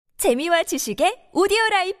재미와 지식의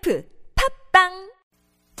오디오라이프 팝빵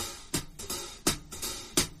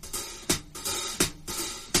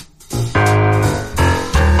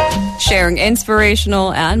Sharing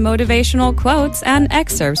inspirational and motivational quotes and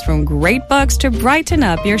excerpts from great books to brighten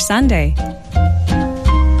up your Sunday.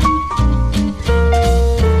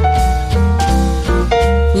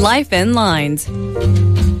 Life in Lines.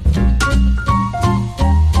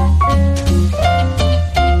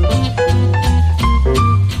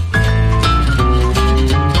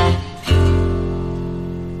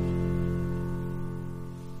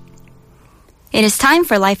 It is time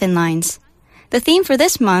for Life in Lines. The theme for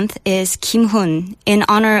this month is Kim Hun, in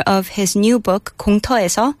honor of his new book,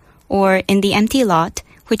 공터에서, or In the Empty Lot,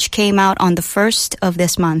 which came out on the 1st of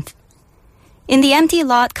this month. In the Empty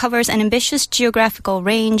Lot covers an ambitious geographical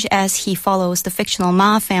range as he follows the fictional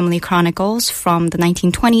Ma family chronicles from the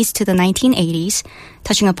 1920s to the 1980s,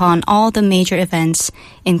 touching upon all the major events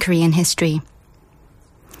in Korean history.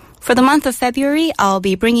 For the month of February, I'll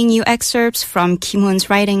be bringing you excerpts from Kim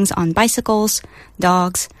Hun's writings on bicycles,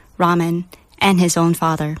 dogs, ramen, and his own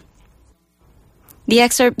father. The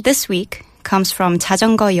excerpt this week comes from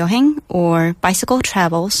자전거여행, or Bicycle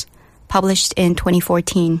Travels, published in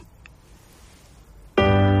 2014.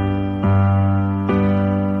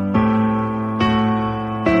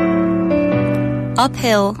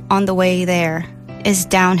 Uphill on the way there is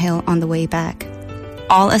downhill on the way back.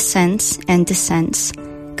 All ascents and descents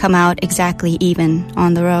come out exactly even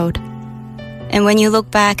on the road. And when you look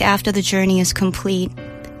back after the journey is complete,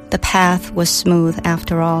 the path was smooth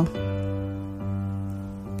after all.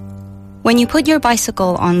 When you put your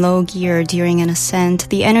bicycle on low gear during an ascent,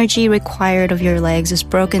 the energy required of your legs is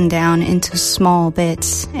broken down into small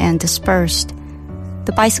bits and dispersed.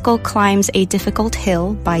 The bicycle climbs a difficult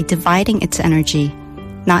hill by dividing its energy,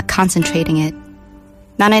 not concentrating it.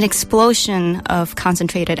 Not an explosion of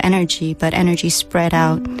concentrated energy, but energy spread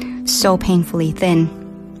out so painfully thin.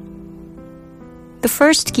 The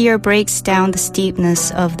first gear breaks down the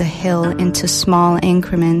steepness of the hill into small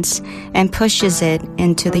increments and pushes it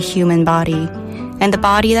into the human body. And the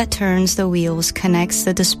body that turns the wheels connects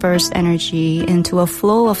the dispersed energy into a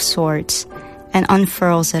flow of sorts and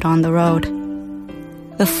unfurls it on the road.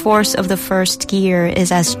 The force of the first gear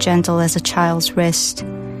is as gentle as a child's wrist.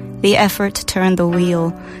 The effort to turn the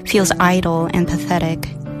wheel feels idle and pathetic.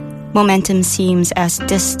 Momentum seems as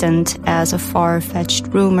distant as a far-fetched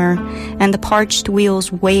rumor, and the parched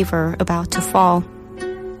wheels waver about to fall.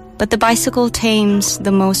 But the bicycle tames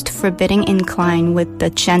the most forbidding incline with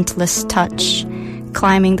the gentlest touch,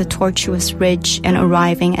 climbing the tortuous ridge and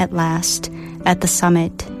arriving at last at the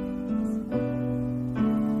summit.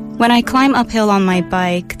 When I climb uphill on my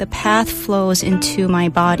bike, the path flows into my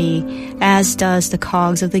body, as does the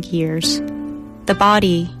cogs of the gears. The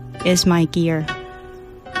body is my gear.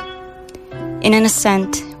 In an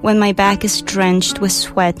ascent, when my back is drenched with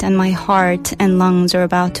sweat and my heart and lungs are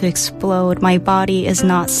about to explode, my body is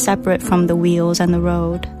not separate from the wheels and the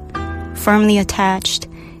road. Firmly attached,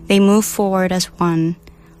 they move forward as one,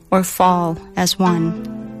 or fall as one.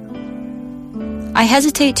 I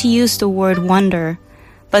hesitate to use the word wonder,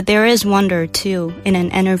 but there is wonder, too, in an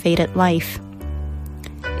enervated life.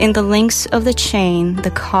 In the links of the chain, the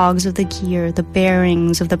cogs of the gear, the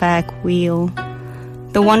bearings of the back wheel,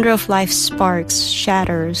 the wonder of life sparks,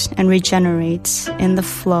 shatters, and regenerates in the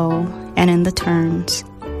flow and in the turns.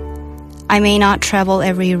 I may not travel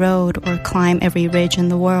every road or climb every ridge in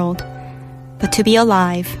the world, but to be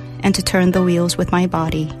alive and to turn the wheels with my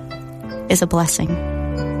body is a blessing.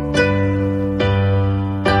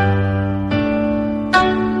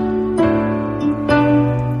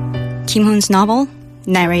 Kim Hun's novel,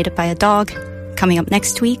 narrated by a dog, coming up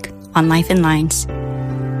next week on Life in Lines.